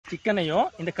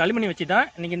சிக்கனையும் இந்த களிமணி வச்சு தான்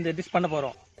இன்னைக்கு இந்த டிஷ் பண்ண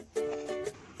போறோம்.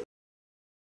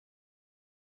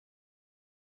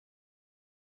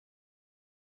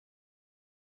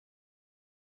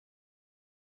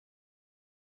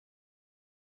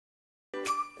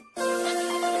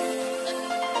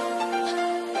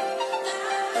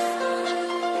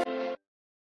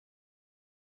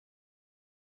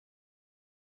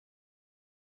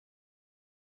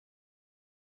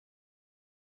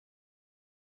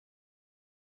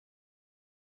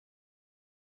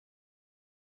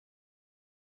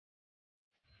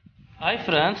 ஹாய்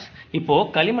ஃப்ரெண்ட்ஸ், இப்போ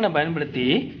களிமண்ணை பயன்படுத்தி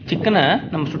சிக்கனை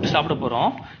நம்ம சுட்டு சாப்பிட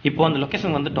போறோம். இப்போ அந்த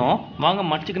லொகேஷன் வந்துட்டோம். வாங்க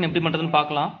மட் சிக்கன் எப்படி பண்றதுன்னு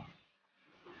பார்க்கலாம்.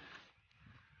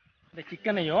 இந்த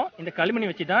சிக்கனையும் இந்த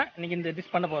களிமணி வச்சு தான் இன்னைக்கு இந்த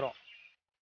டிஷ் பண்ண போறோம்.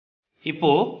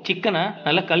 இப்போ சிக்கனை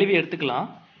நல்லா கழுவி எடுத்துக்கலாம்.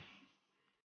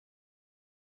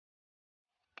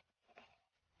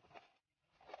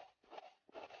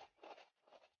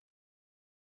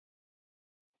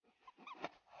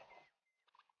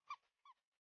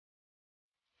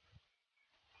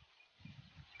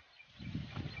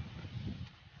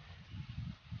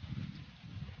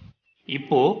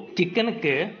 இப்போ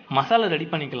சிக்கனுக்கு மசாலா ரெடி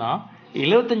பண்ணிக்கலாம்.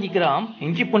 75 கிராம்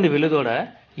இஞ்சி பூண்டு விழுதோட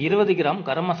 20 கிராம்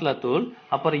கரம் மசாலா தூள்,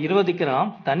 அப்புறம் 20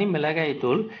 கிராம் தனி மிளகாய்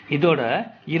தூள், இதோட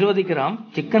 20 கிராம்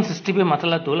சிக்கன் 65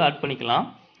 மசாலா தூள் ஆட் பண்ணிக்கலாம்.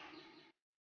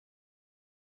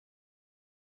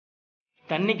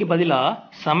 தண்ணிக்கு பதிலா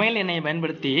சமையல் எண்ணெயை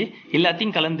பயன்படுத்தி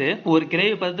எல்லாத்தையும் கலந்து ஒரு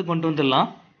கிரேவி பதத்துக்கு கொண்டு வந்துடலாம்.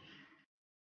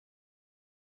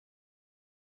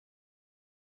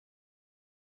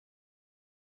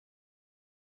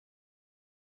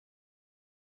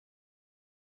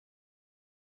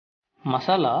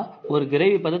 மசாலா ஒரு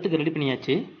கிரேவி பதத்துக்கு ரெடி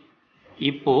பண்ணியாச்சு.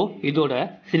 இப்போ இதோட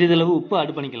சிறிதளவு உப்பு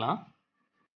ஆட் பண்ணிக்கலாம்.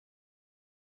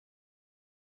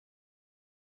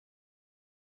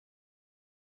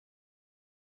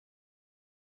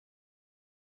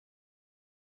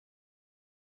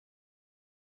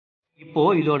 இப்போ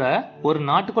இதோட ஒரு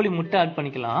நாட்டுக்கோழி முட்டை ஆட்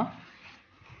பண்ணிக்கலாம்.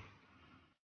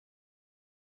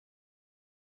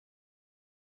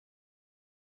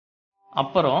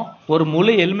 அப்புறம் ஒரு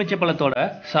முழு எலுமிச்சை பழத்தோட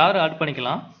சாறு ஆட்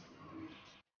பண்ணிக்கலாம்.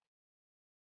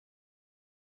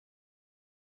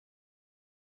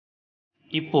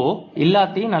 இப்போ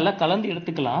எல்லாத்தையும் நல்லா கலந்து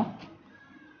எடுத்துக்கலாம்.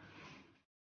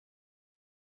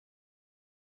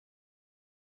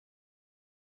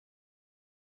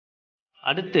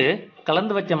 அடுத்து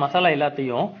கலந்து வச்ச மசாலா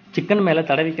எல்லாத்தையும் சிக்கன் மேல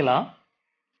தடவிக்கலாம்.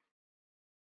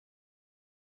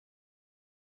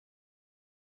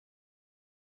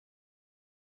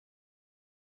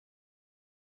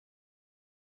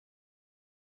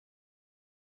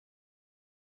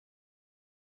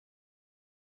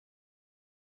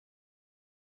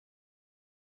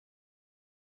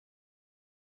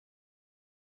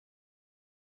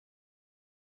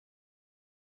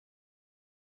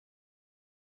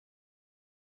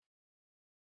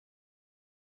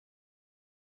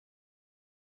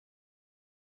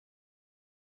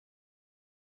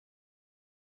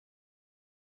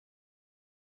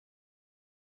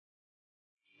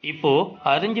 இப்போ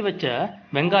அரிஞ்சு வச்ச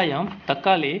வெங்காயம்,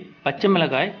 தக்காளி, பச்சை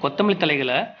மிளகாய், கொத்தமல்லி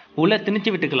தலைகளை உள்ள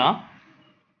திணிச்சு விட்டுக்கலாம்.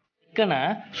 சிக்கனை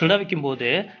சுட வைக்கும் போது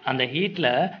அந்த ஹீட்ல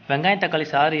வெங்காயம் தக்காளி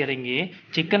சாறு இறங்கி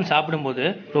சிக்கன் சாப்பிடும்போது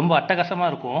ரொம்ப அட்டகாசமா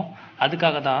இருக்கும்.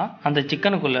 அதுக்காக தான் அந்த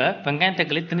சிக்கனுக்குள்ள வெங்காயம்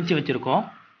தக்காளி திணிச்சு வச்சிருக்கோம்.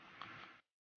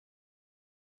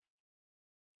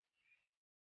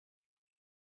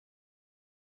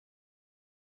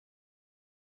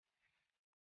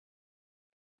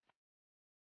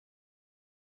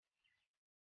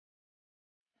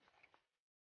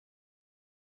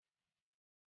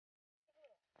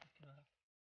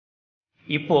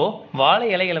 இப்போ வாழை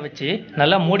இலைகளை வச்சு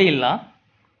நல்லா மூடிடலாம்.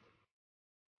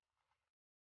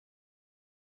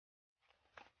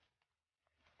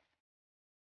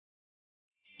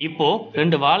 இப்போ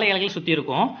 2 வாழை இலைகள் சுத்தி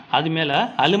இருக்கும். அது மேல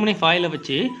அலுமினியம் ஃபாயிலை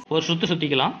வச்சு ஒரு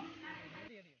சுத்திக்கலாம்.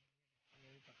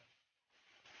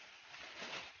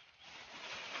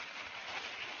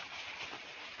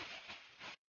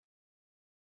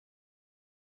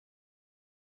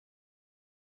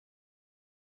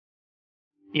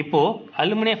 இப்போ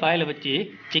அலுமினியம் ஃபாயிலை வச்சு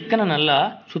சிக்கனை நல்லா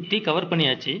சுத்தி கவர்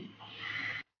பண்ணியாச்சு.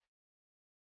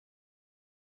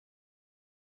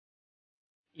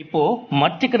 இப்போ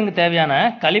மட் சிக்கனுக்கு தேவையான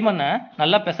களிமண்ணை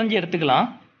நல்லா பிசைஞ்சு எடுத்துக்கலாம்.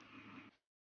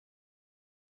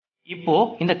 இப்போ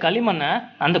இந்த களிமண்ணை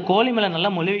அந்த கோழி மேல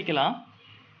நல்லா மொழிவிக்கலாம்.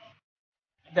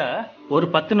 இத ஒரு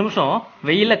 10 நிமிஷம்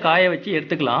வெயில காய வச்சு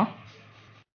எடுத்துக்கலாம்.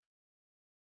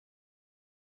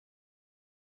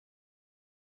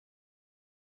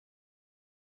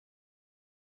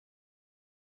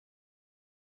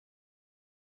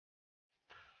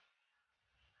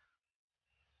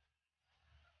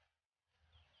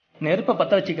 நெருப்பை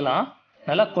பற்ற வச்சுக்கலாம்.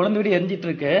 நல்லா கொழுந்து விட்டு எரிஞ்சிட்டு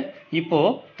இருக்கு. இப்போ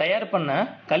தயார் பண்ண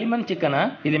களிமண் சிக்கனை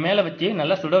இது மேலே வச்சு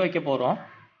நல்லா சுட வைக்க போகிறோம்.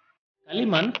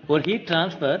 களிமண் ஒரு ஹீட்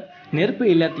டிரான்ஸ்ஃபர். நெருப்பு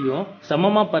எல்லாத்தையும்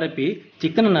சமமாக பரப்பி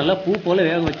சிக்கனை நல்லா பூ போல்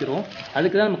வேக வச்சிரும்.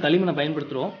 அதுக்கு தான் நம்ம களிமண்ணை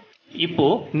பயன்படுத்துகிறோம். இப்போ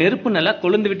நெருப்பு நல்லா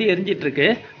கொழுந்து விட்டு எரிஞ்சிட்டு இருக்கு.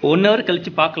 1 hour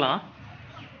கழிச்சு பார்க்கலாம்.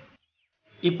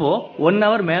 இப்போ 1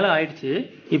 hour மேலே ஆயிடுச்சு.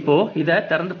 இப்போ இதை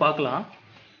திறந்து பார்க்கலாம்.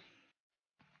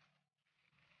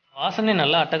 வாசனை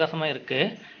நல்லா அட்டகாசமாக இருக்கு.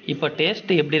 இப்போ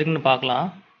டேஸ்ட் எப்படி இருக்குன்னு பார்க்கலாம்.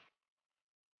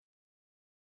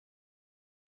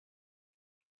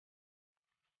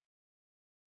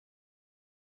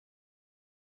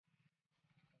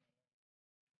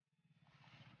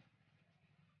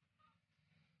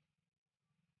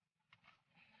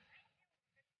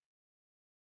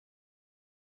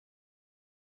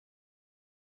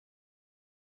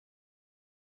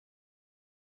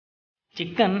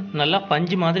 சிக்கன் நல்லா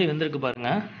பஞ்சு மாதிரி வெந்திருக்கு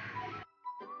பாருங்க.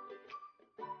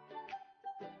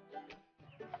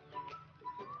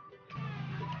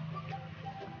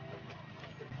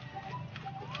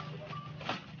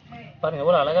 பாருங்க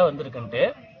எவ்வளோ அழகாக வந்திருக்குன்ட்டு.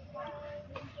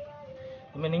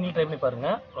 இனிமேல் நீங்களும் ட்ரை பண்ணி பாருங்க.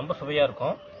 ரொம்ப சுவையாக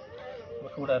இருக்கும்.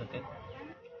 ரொம்ப சூடாக இருக்குது.